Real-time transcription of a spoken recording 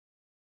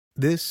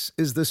This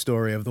is the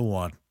story of the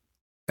one.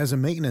 As a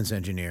maintenance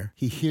engineer,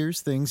 he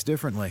hears things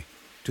differently.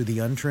 To the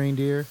untrained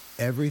ear,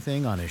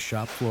 everything on his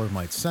shop floor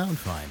might sound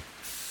fine,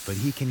 but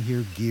he can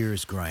hear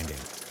gears grinding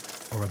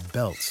or a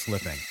belt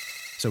slipping.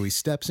 So he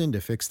steps in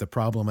to fix the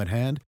problem at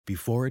hand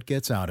before it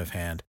gets out of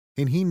hand.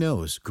 And he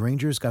knows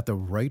Grainger's got the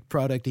right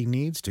product he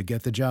needs to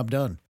get the job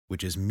done,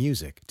 which is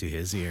music to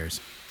his ears.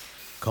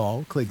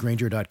 Call, click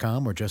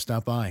Grainger.com, or just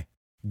stop by.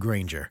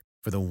 Grainger,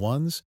 for the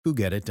ones who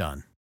get it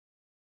done.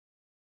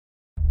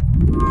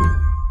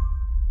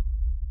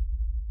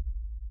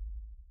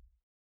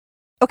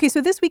 Okay,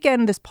 so this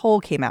weekend, this poll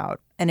came out,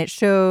 and it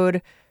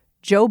showed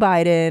Joe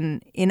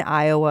Biden in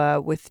Iowa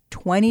with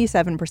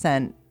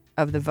 27%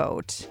 of the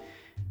vote,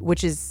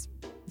 which is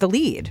the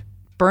lead.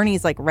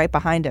 Bernie's like right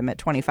behind him at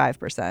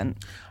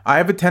 25%. I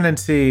have a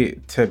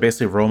tendency to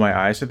basically roll my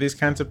eyes at these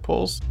kinds of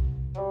polls.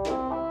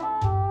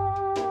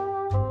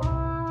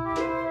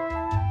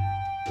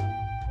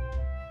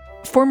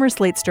 Former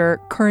Slate-star,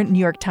 current New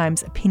York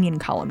Times opinion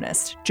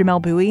columnist Jamelle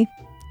Bouie,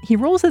 he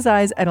rolls his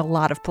eyes at a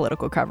lot of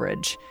political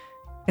coverage.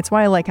 It's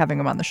why I like having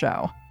him on the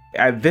show.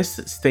 At this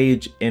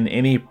stage in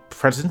any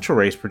presidential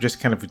race, we're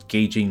just kind of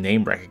gauging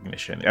name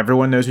recognition.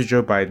 Everyone knows who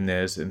Joe Biden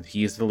is, and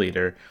he's the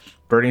leader.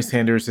 Bernie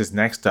Sanders is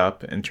next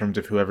up in terms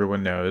of who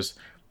everyone knows,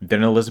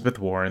 then Elizabeth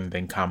Warren,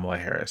 then Kamala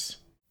Harris.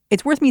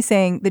 It's worth me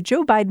saying that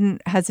Joe Biden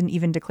hasn't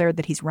even declared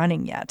that he's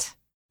running yet.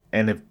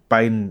 And if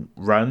Biden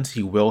runs,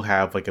 he will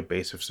have like a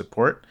base of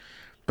support.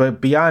 But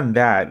beyond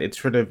that,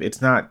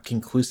 it's not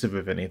conclusive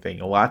of anything.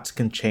 Lots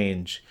can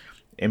change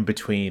in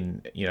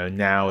between,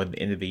 now and the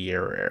end of the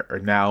year, or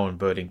now when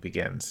voting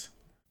begins.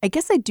 I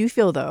guess I do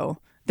feel, though,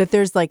 that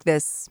there's like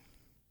this,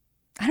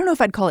 I don't know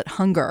if I'd call it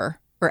hunger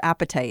or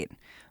appetite,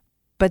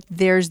 but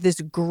there's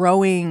this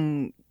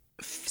growing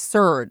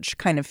surge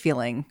kind of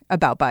feeling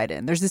about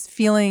Biden. There's this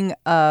feeling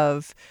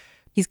of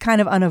he's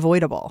kind of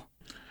unavoidable.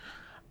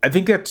 I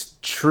think that's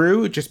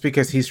true just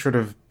because he's sort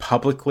of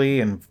publicly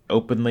and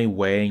openly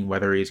weighing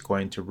whether he's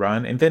going to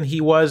run. And then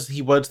he was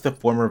the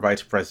former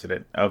vice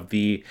president of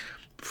the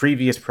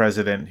previous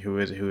president who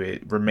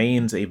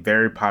remains a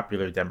very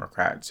popular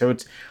Democrat. So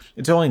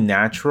it's only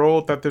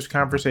natural that there's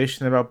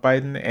conversation about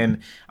Biden. And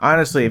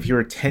honestly, if you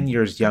were 10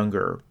 years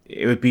younger,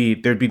 there'd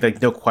be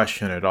like no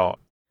question at all.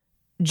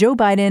 Joe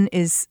Biden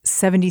is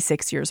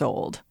 76 years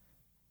old.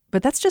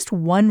 But that's just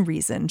one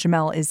reason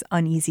Jamelle is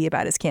uneasy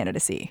about his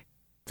candidacy.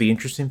 The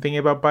interesting thing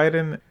about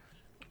Biden,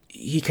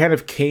 he kind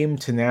of came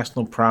to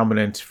national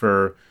prominence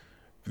for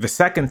the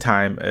second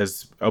time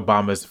as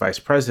Obama's vice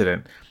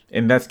president.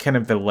 And that's kind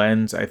of the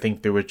lens, I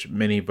think, through which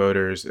many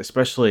voters,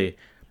 especially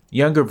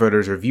younger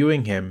voters, are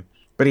viewing him.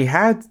 But he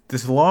had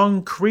this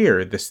long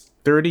career, this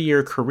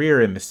 30-year career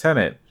in the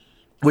Senate,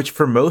 which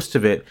for most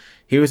of it,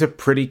 he was a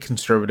pretty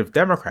conservative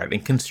Democrat,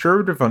 and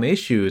conservative on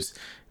issues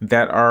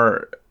that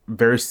are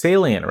very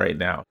salient right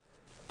now.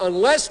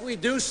 Unless we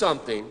do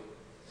something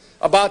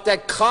about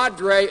that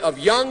cadre of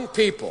young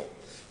people,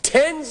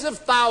 tens of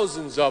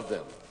thousands of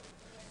them,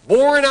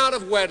 born out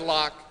of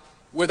wedlock,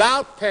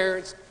 without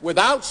parents,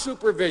 without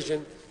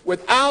supervision,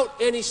 without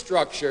any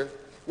structure,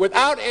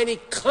 without any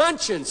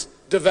conscience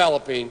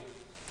developing,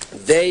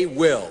 they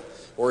will,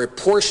 or a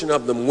portion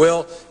of them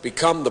will,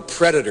 become the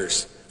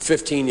predators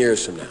 15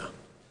 years from now.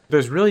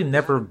 There's really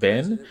never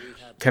been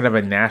kind of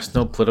a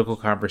national political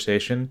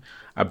conversation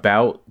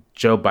about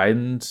Joe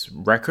Biden's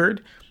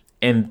record,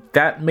 and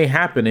that may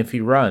happen if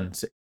he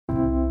runs.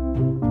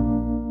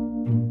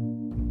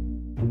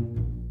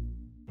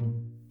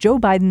 Joe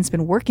Biden's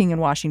been working in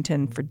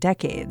Washington for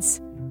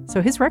decades,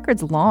 so his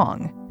record's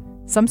long.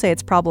 Some say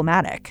it's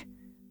problematic.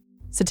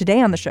 So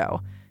today on the show,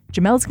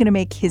 Jamelle's going to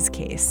make his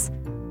case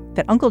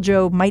that Uncle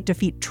Joe might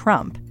defeat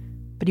Trump,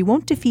 but he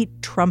won't defeat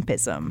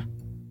Trumpism.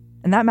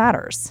 And that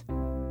matters.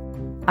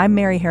 I'm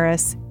Mary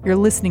Harris. You're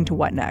listening to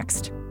What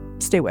Next?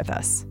 Stay with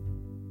us.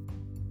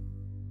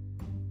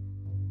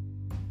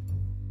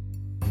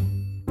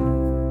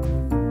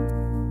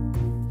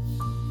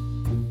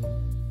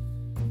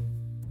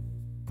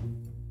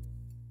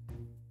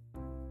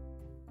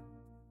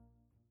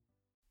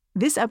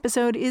 This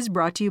episode is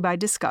brought to you by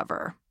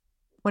Discover.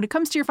 When it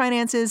comes to your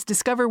finances,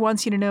 Discover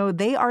wants you to know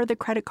they are the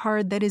credit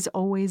card that is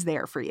always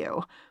there for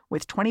you.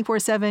 With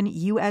 24/7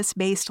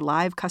 U.S.-based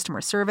live customer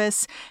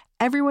service,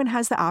 everyone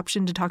has the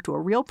option to talk to a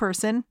real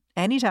person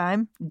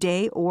anytime,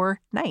 day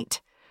or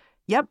night.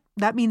 Yep,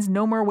 that means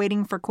no more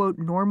waiting for, quote,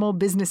 normal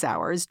business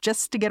hours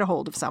just to get a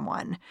hold of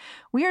someone.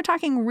 We are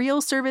talking real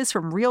service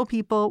from real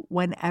people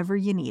whenever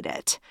you need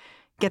it.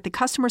 Get the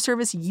customer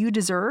service you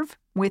deserve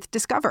with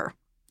Discover.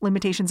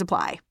 Limitations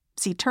apply.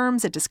 See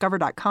terms at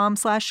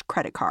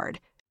discover.com/creditcard.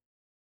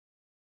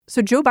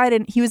 So Joe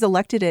Biden, he was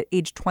elected at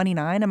age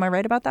 29. Am I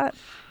right about that?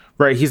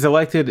 Right. He's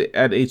elected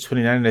at age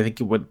 29. And I think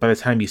by the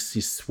time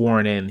he's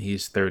sworn in,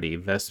 he's 30,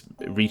 thus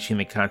reaching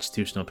the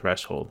constitutional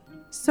threshold.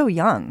 So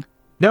young.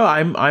 No,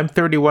 I'm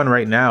 31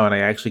 right now, and I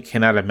actually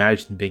cannot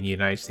imagine being a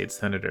United States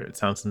Senator. It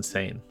sounds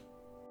insane.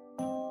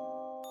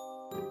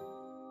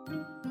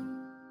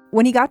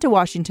 When he got to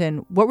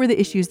Washington, what were the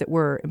issues that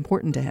were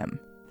important to him?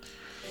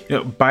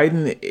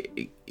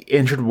 Biden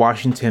entered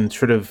Washington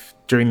sort of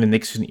during the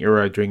Nixon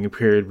era, during a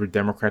period where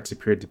Democrats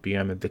appeared to be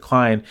on the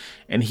decline.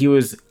 And he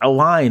was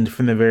aligned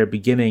from the very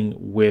beginning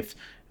with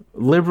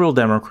liberal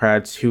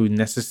Democrats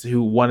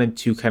who wanted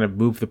to kind of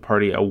move the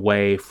party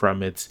away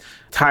from its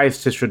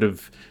ties to sort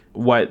of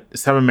what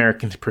some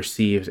Americans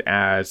perceived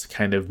as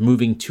kind of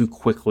moving too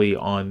quickly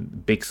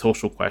on big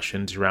social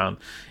questions around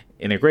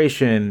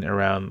immigration,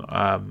 around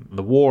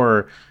the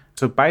war.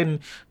 So Biden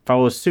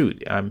follows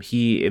suit.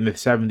 He, in the mid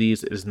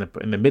 70s,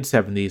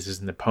 is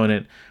an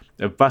opponent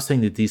of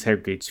busing to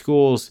desegregate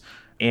schools,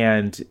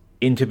 and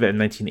into the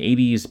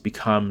 1980s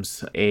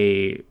becomes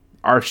a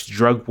arch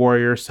drug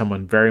warrior,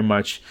 someone very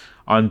much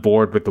on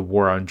board with the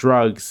war on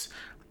drugs.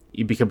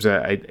 He becomes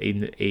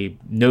a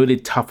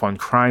noted tough on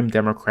crime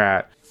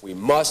Democrat. We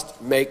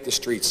must make the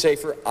streets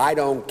safer. I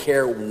don't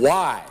care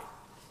why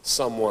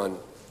someone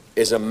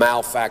is a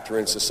malefactor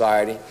in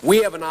society.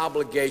 We have an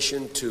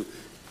obligation to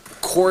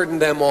cordon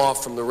them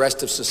off from the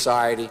rest of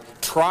society,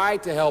 try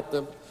to help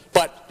them,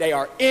 but they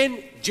are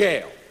in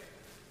jail,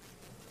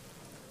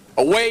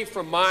 away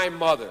from my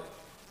mother,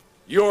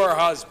 your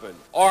husband,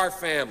 our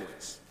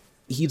families.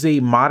 He's a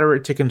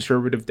moderate to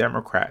conservative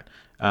Democrat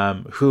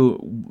who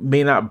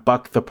may not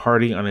buck the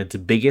party on its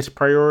biggest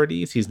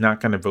priorities. He's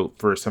not going to vote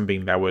for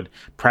something that would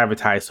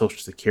privatize Social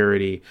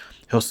Security.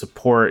 He'll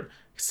support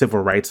civil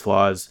rights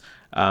laws,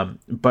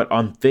 but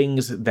on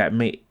things that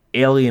may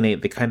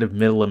alienate the kind of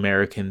middle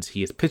Americans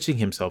he is pitching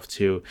himself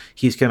to,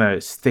 he's going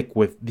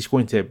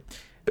to,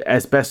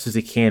 as best as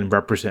he can,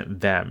 represent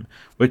them,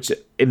 which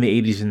in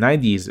the 80s and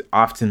 90s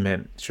often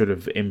meant sort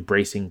of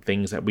embracing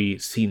things that we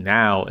see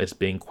now as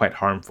being quite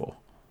harmful.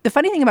 The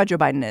funny thing about Joe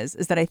Biden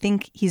is that I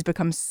think he's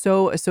become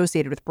so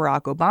associated with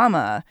Barack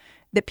Obama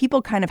that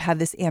people kind of have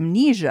this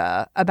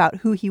amnesia about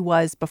who he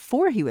was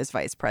before he was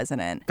vice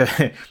president.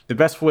 The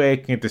best way I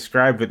can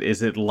describe it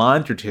is it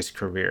laundered his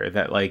career,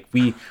 that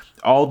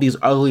all these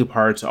ugly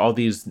parts, all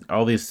these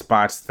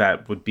spots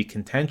that would be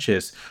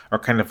contentious are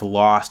kind of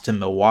lost in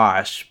the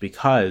wash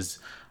because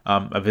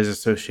of his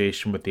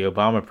association with the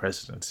Obama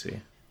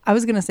presidency. I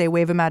was going to say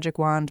wave a magic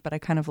wand, but I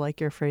kind of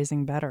like your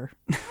phrasing better.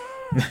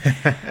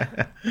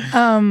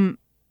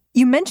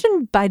 You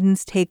mentioned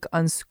Biden's take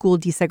on school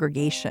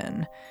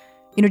desegregation.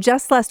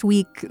 Just last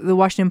week, the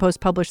Washington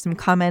Post published some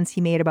comments he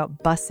made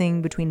about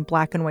busing between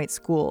black and white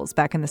schools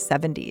back in the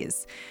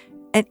 70s.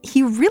 And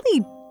he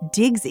really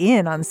digs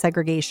in on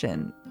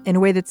segregation in a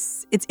way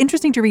it's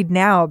interesting to read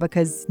now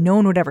because no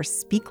one would ever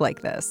speak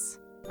like this.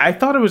 I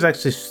thought it was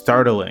actually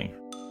startling.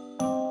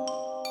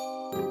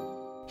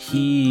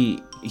 He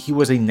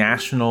was a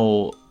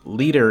national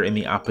leader in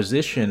the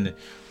opposition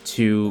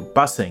to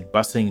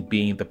busing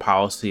being the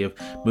policy of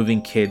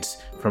moving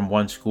kids from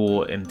one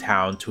school in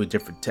town to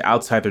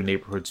outside their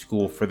neighborhood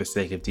school for the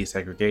sake of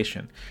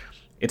desegregation.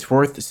 It's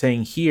worth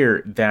saying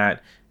here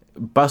that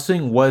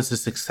busing was a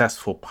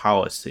successful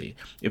policy.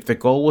 If the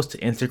goal was to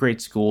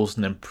integrate schools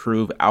and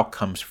improve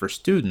outcomes for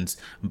students,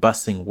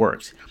 busing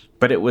worked.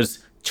 But it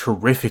was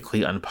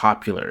terrifically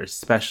unpopular,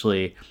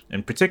 especially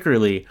and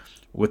particularly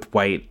with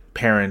white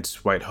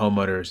parents, white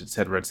homeowners, et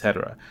cetera, et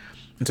cetera.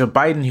 And so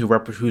Biden,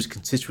 whose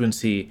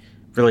constituency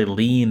really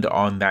leaned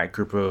on that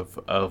group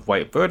of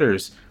white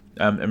voters,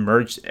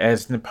 emerged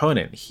as an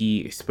opponent.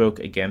 He spoke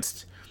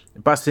against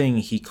busing.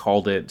 He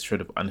called it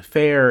sort of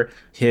unfair.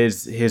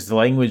 His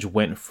language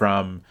went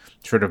from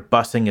sort of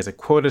busing as a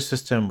quota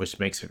system, which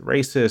makes it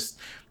racist,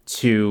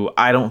 to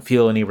I don't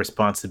feel any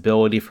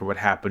responsibility for what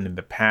happened in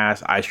the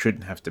past. I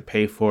shouldn't have to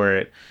pay for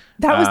it.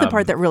 That was the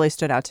part that really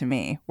stood out to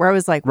me, where I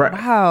was like,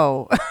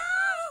 wow,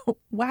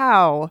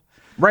 wow.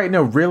 Right.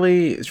 No,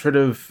 really sort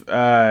of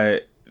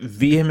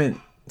vehement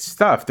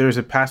stuff. There's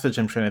a passage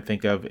I'm trying to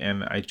think of,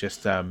 and I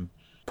just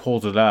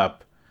pulled it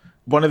up.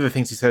 One of the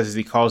things he says is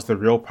he calls the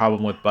real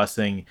problem with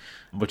busing,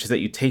 which is that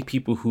you take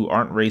people who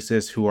aren't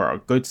racist, who are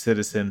good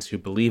citizens, who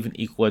believe in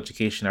equal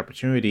education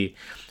opportunity,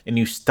 and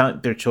you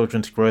stunt their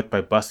children's growth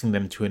by busing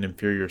them to an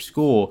inferior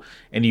school,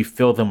 and you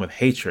fill them with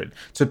hatred.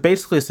 So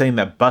basically saying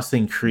that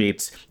busing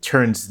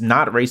turns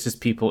not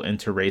racist people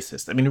into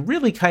racist. I mean,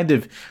 really kind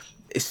of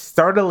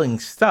startling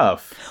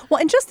stuff.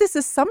 Well, and just this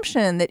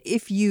assumption that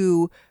if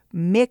you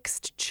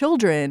mixed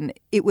children,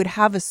 it would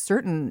have a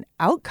certain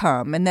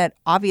outcome, and that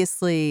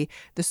obviously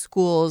the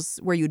schools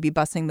where you'd be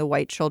busing the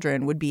white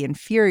children would be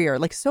inferior.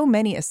 Like so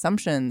many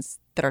assumptions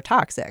that are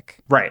toxic.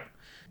 Right.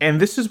 And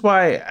this is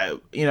why,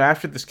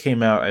 after this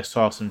came out, I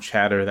saw some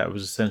chatter that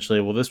was essentially,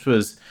 well, this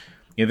was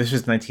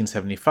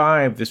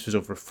 1975. This was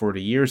over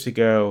 40 years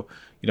ago.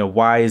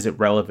 Why is it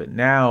relevant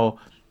now?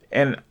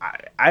 And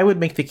I would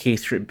make the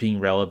case for it being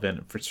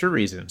relevant for two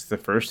reasons. The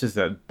first is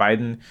that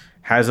Biden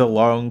has a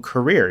long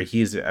career.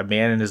 He's a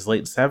man in his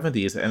late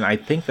 70s. And I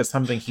think that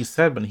something he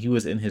said when he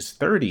was in his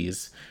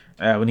 30s,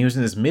 when he was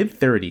in his mid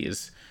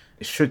 30s,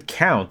 should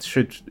count,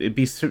 should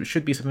be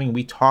something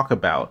we talk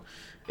about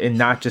and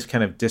not just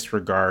kind of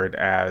disregard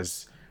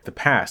as the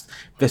past.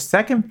 The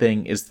second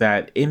thing is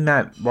that in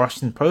that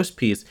Washington Post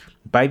piece,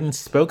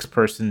 Biden's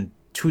spokesperson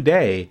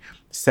today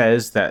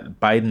says that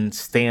Biden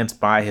stands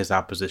by his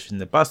opposition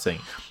to busing.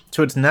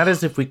 So it's not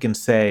as if we can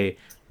say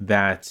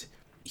that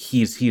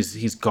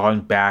he's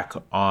gone back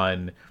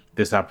on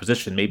this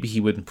opposition. Maybe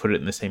he wouldn't put it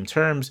in the same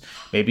terms.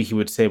 Maybe he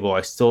would say, well,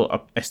 I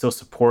still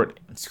support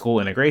school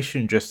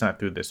integration, just not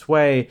through this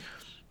way.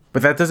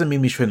 But that doesn't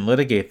mean we shouldn't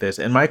litigate this.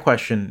 And my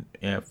question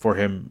for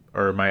him,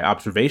 or my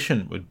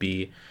observation, would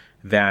be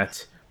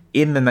that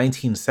in the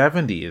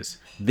 1970s,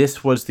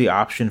 this was the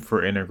option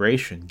for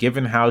integration.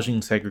 Given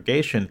housing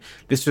segregation,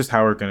 this is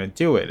how we're going to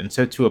do it. And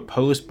so to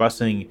oppose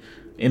busing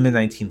in the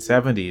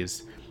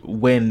 1970s,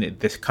 when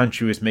this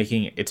country was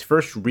making its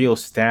first real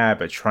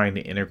stab at trying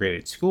to integrate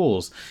its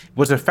schools,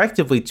 was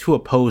effectively to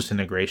oppose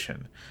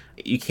integration.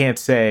 You can't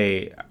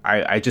say,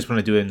 I just want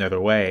to do it another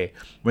way,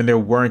 when there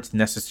weren't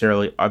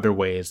necessarily other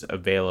ways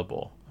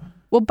available.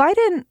 Well,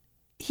 Biden,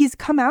 he's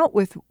come out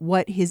with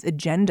what his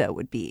agenda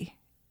would be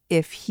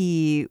if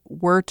he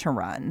were to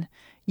run.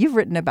 You've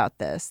written about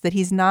this, that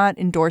he's not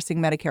endorsing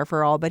Medicare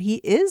for all, but he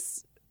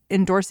is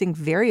endorsing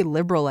very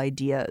liberal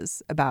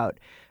ideas about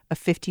a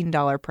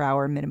 $15 per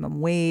hour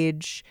minimum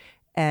wage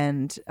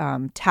and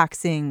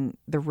taxing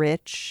the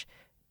rich.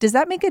 Does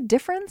that make a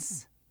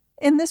difference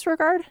in this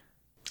regard?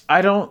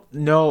 I don't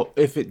know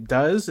if it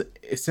does,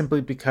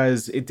 simply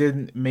because it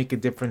didn't make a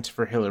difference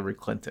for Hillary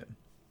Clinton,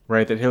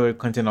 right? That Hillary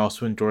Clinton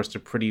also endorsed a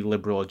pretty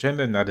liberal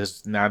agenda, not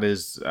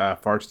as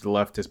far to the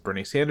left as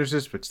Bernie Sanders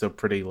is, but still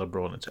pretty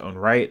liberal in its own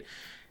right.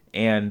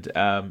 And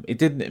it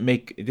didn't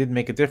make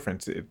a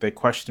difference. The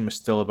question was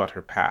still about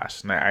her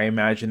past. And I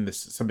imagine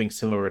something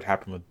similar would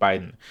happen with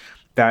Biden,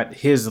 that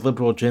his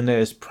liberal agenda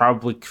is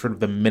probably sort of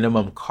the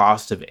minimum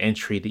cost of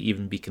entry to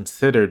even be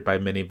considered by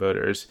many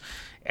voters.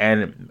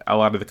 And a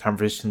lot of the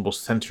conversation will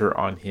center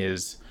on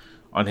his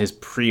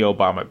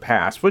pre-Obama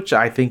past, which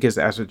I think is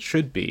as it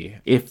should be.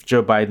 If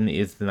Joe Biden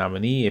is the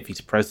nominee, if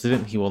he's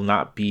president, he will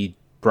not be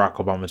Barack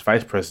Obama's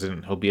vice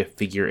president. He'll be a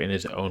figure in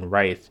his own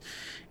right.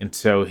 And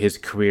so his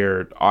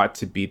career ought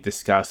to be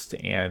discussed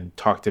and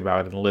talked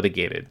about and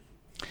litigated.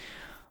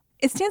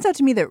 It stands out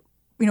to me that,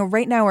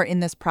 right now we're in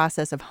this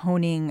process of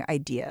honing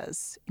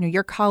ideas.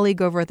 Your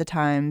colleague over at the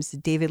Times,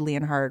 David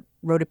Leonhardt,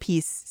 wrote a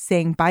piece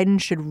saying Biden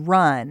should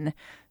run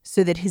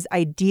so that his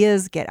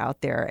ideas get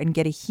out there and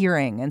get a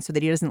hearing, and so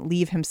that he doesn't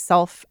leave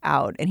himself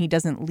out and he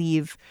doesn't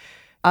leave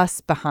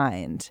us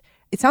behind.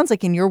 It sounds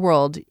like in your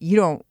world, you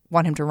don't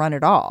want him to run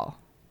at all.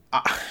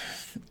 I'll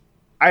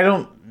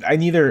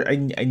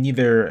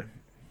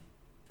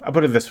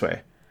put it this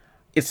way.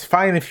 It's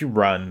fine if he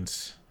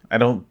runs.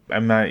 I'm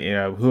not,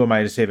 who am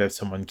I to say that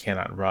someone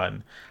cannot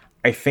run?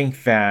 I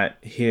think that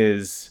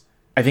he's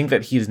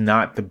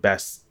not the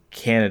best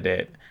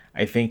candidate.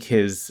 I think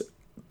his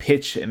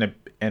pitch and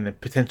a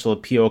potential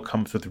appeal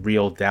comes with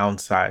real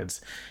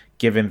downsides,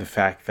 given the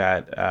fact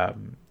that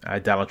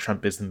Donald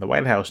Trump is in the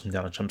White House, and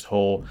Donald Trump's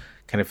whole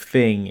kind of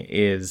thing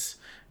is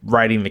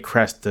riding the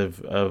crest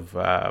of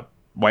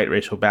white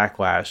racial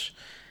backlash.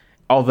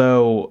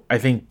 Although I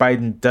think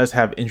Biden does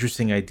have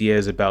interesting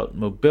ideas about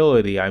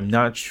mobility, I'm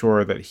not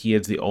sure that he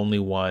is the only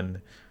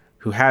one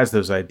who has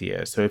those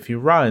ideas. So if he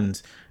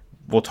runs,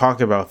 we'll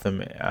talk about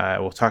them.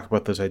 We'll talk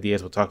about those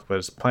ideas. We'll talk about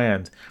his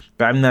plans.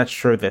 But I'm not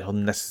sure that he'll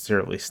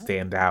necessarily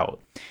stand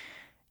out.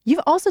 You've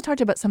also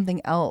talked about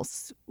something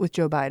else with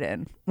Joe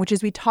Biden, which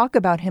is we talk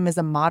about him as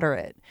a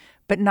moderate,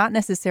 but not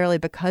necessarily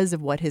because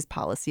of what his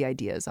policy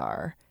ideas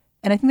are.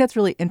 And I think that's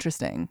really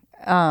interesting.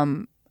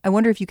 I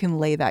wonder if you can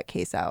lay that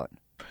case out.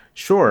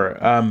 Sure.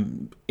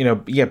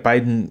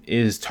 Biden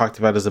is talked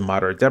about as a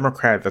moderate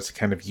Democrat. That's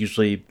kind of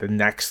usually the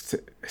next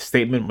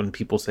statement when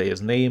people say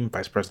his name,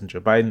 Vice President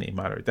Joe Biden, a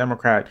moderate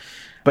Democrat.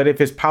 But if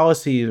his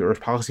policy or his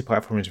policy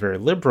platform is very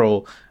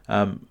liberal,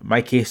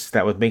 my case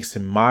that what makes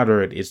him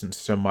moderate isn't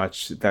so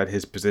much that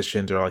his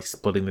positions are like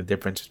splitting the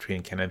difference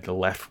between kind of the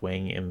left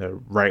wing and the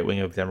right wing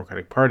of the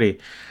Democratic Party,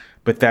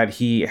 but that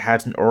he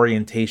has an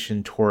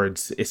orientation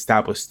towards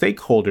established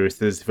stakeholders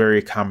that is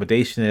very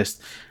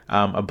accommodationist,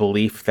 a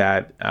belief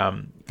that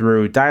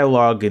through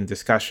dialogue and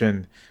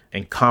discussion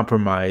and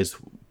compromise,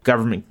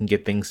 government can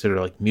get things that are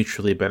like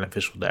mutually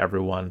beneficial to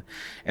everyone.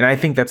 And I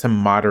think that's a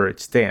moderate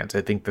stance.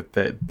 I think that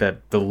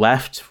the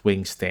left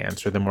wing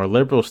stance, or the more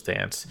liberal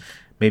stance,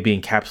 maybe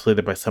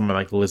encapsulated by someone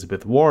like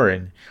Elizabeth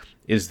Warren,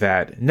 is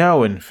that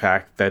no, in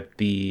fact, that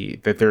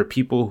there are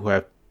people who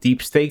have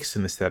deep stakes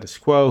in the status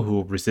quo, who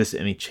will resist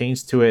any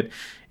change to it.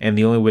 And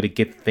the only way to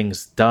get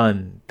things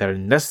done that are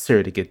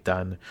necessary to get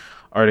done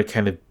are to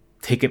kind of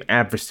take an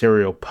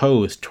adversarial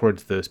pose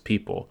towards those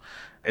people.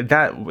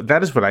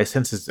 That is what I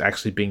sense is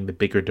actually being the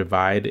bigger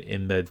divide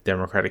in the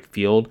Democratic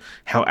field,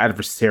 how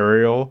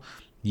adversarial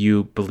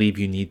you believe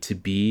you need to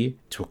be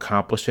to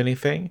accomplish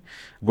anything.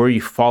 Where you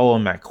fall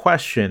on that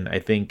question, I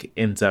think,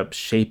 ends up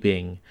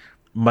shaping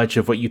much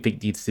of what you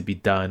think needs to be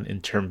done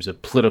in terms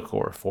of political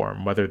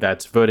reform, whether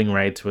that's voting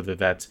rights, whether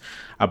that's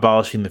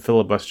abolishing the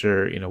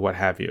filibuster, what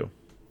have you.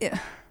 Yeah.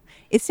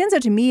 It stands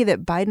out to me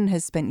that Biden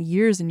has spent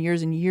years and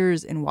years and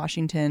years in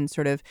Washington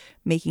sort of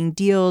making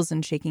deals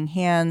and shaking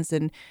hands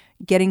and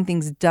getting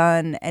things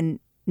done. And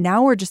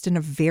now we're just in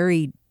a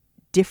very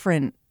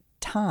different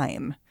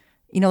time.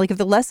 Like if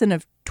the lesson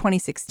of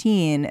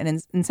 2016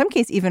 and in some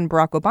case even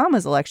Barack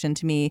Obama's election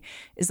to me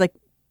is like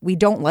we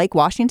don't like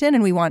Washington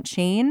and we want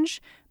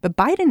change, but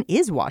Biden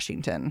is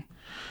Washington.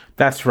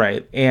 That's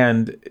right.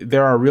 And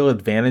there are real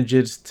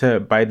advantages to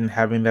Biden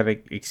having that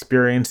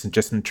experience, and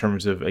just in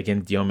terms of,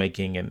 again, deal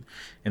making and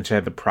sort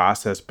of the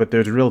process. But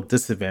there's real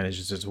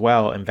disadvantages as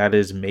well. And that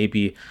is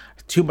maybe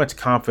too much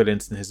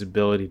confidence in his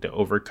ability to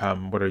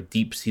overcome what are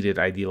deep-seated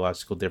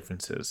ideological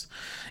differences.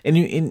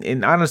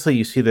 And honestly,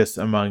 you see this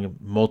among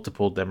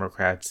multiple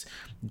Democrats.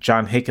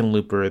 John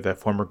Hickenlooper, the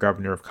former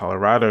governor of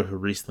Colorado, who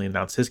recently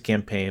announced his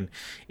campaign,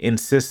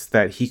 insists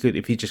that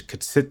if he just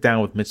could sit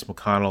down with Mitch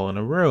McConnell in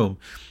a room,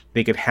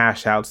 they could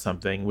hash out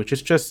something, which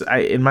is just,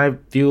 in my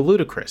view,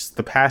 ludicrous.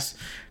 The past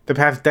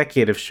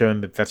decade have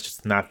shown that that's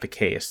just not the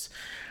case.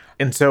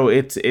 And so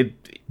it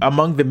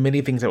among the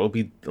many things that will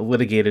be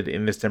litigated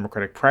in this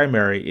Democratic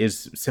primary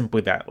is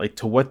simply that, like,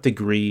 to what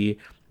degree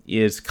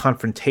is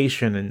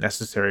confrontation a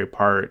necessary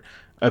part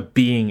of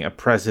being a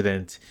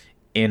president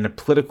in a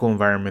political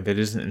environment that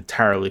isn't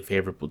entirely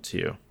favorable to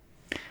you?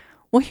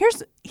 Well,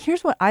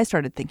 here's what I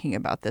started thinking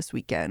about this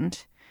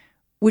weekend,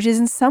 which is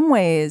in some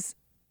ways,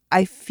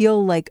 I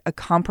feel like a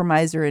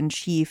compromiser in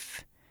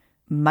chief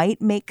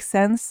might make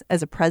sense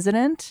as a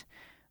president,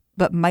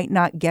 but might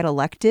not get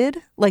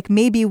elected. Like,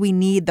 maybe we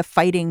need the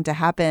fighting to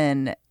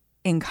happen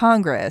in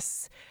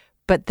Congress,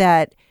 but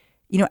that,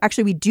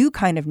 actually we do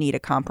kind of need a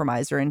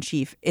compromiser in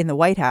chief in the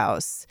White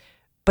House,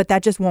 but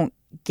that just won't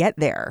get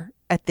there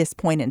at this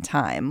point in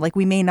time. Like,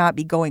 we may not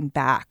be going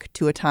back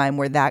to a time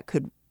where that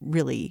could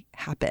really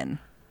happen.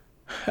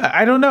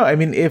 I don't know. I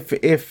mean, if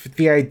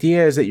the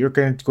idea is that you're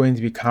going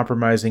to be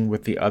compromising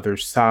with the other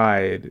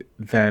side,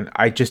 then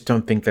I just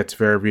don't think that's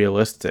very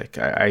realistic.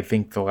 I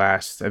think the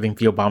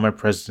Obama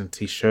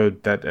presidency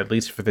showed that, at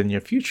least for the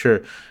near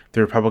future,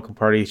 the Republican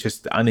Party is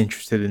just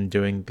uninterested in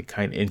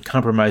in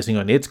compromising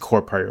on its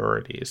core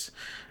priorities,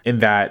 in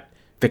that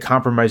the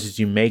compromises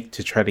you make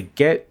to try to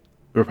get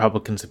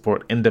Republican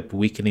support end up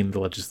weakening the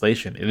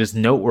legislation. It is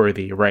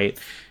noteworthy, right,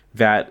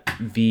 that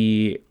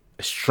the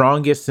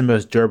strongest and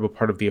most durable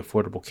part of the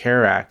Affordable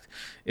Care Act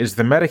is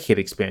the Medicaid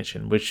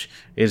expansion, which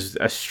is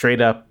a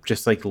straight up,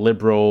 just like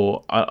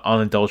liberal,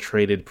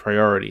 unadulterated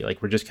priority.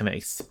 Like, we're just going to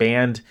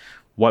expand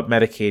what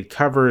Medicaid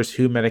covers,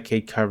 who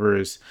Medicaid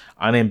covers,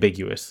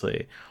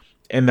 unambiguously.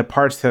 And the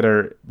parts that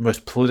are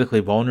most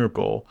politically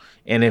vulnerable,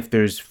 and if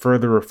there's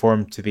further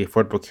reform to the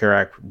Affordable Care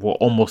Act, will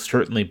almost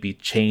certainly be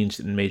changed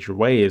in major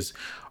ways,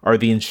 are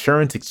the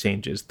insurance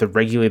exchanges, the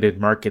regulated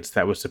markets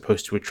that was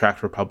supposed to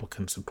attract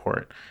Republican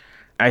support.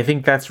 I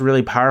think that's a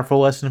really powerful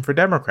lesson for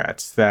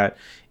Democrats, that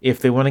if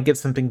they want to get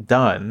something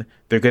done,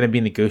 they're going to be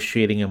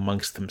negotiating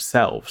amongst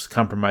themselves,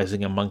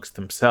 compromising amongst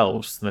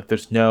themselves, and that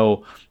there's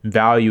no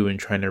value in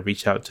trying to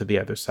reach out to the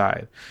other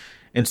side.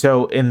 And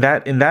so in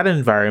that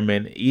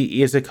environment,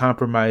 is a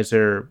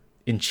compromiser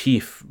in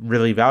chief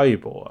really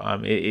valuable?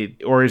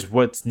 Or is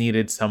what's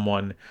needed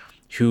someone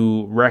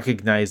who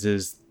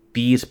recognizes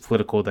these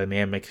political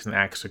dynamics and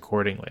acts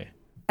accordingly?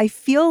 I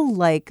feel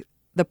like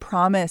the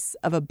promise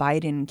of a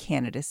Biden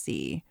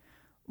candidacy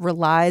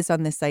relies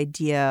on this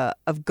idea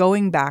of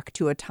going back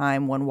to a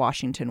time when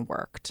Washington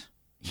worked.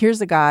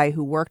 Here's a guy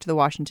who worked the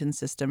Washington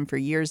system for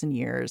years and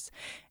years,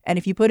 and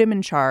if you put him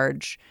in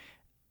charge,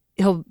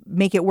 he'll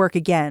make it work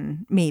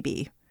again,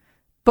 maybe.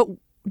 But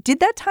did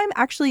that time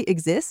actually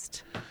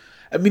exist?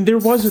 I mean, there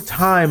was a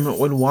time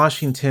when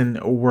Washington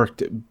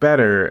worked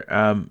better,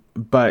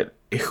 but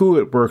who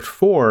it worked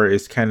for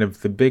is kind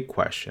of the big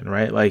question,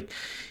 right? Like,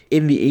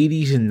 in the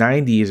 80s and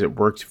 90s, it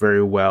worked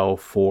very well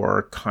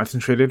for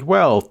concentrated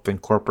wealth and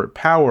corporate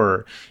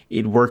power.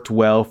 It worked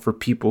well for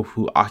people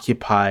who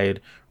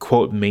occupied,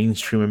 quote,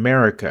 mainstream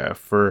America,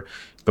 for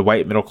the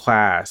white middle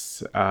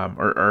class,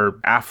 or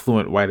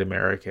affluent white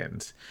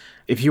Americans.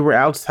 If you were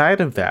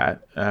outside of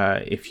that,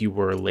 if you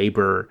were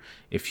labor,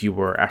 if you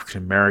were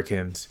African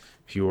Americans,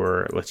 if you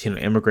were Latino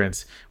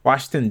immigrants,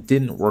 Washington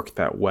didn't work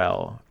that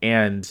well.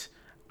 And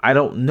I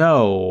don't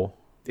know.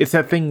 It's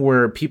that thing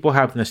where people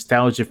have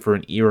nostalgia for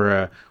an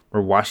era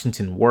where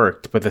Washington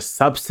worked, but the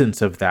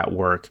substance of that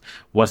work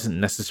wasn't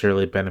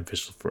necessarily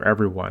beneficial for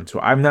everyone. So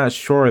I'm not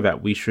sure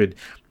that we should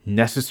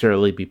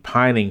necessarily be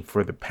pining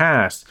for the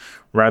past,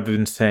 rather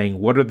than saying,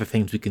 what are the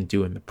things we can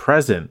do in the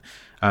present,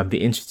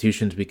 the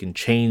institutions we can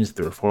change,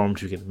 the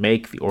reforms we can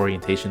make, the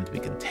orientations we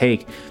can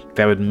take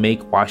that would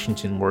make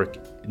Washington work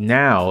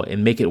now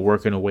and make it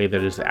work in a way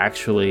that is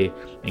actually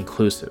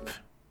inclusive.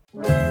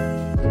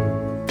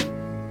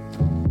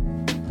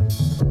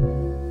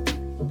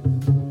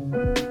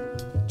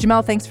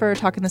 Jamelle, thanks for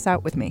talking this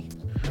out with me.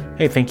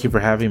 Hey, thank you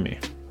for having me.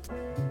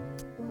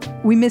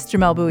 We miss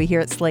Jamelle Bouie here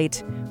at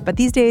Slate, but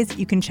these days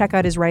you can check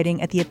out his writing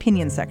at the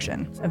opinion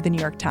section of the New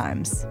York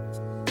Times.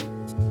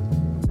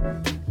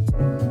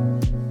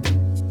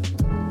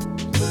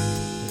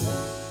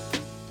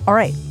 All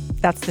right,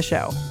 that's the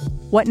show.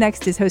 What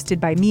Next is hosted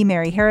by me,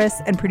 Mary Harris,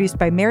 and produced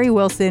by Mary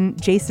Wilson,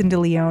 Jason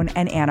DeLeon,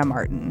 and Anna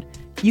Martin.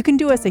 You can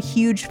do us a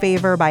huge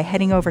favor by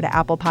heading over to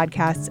Apple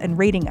Podcasts and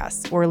rating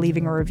us or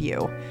leaving a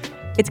review.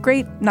 It's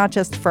great not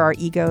just for our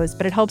egos,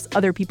 but it helps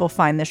other people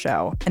find the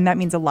show, and that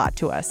means a lot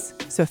to us.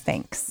 So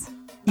thanks.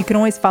 You can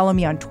always follow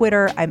me on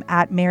Twitter. I'm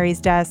at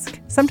Mary's Desk.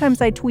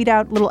 Sometimes I tweet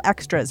out little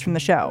extras from the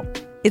show.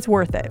 It's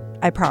worth it,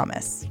 I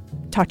promise.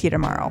 Talk to you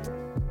tomorrow.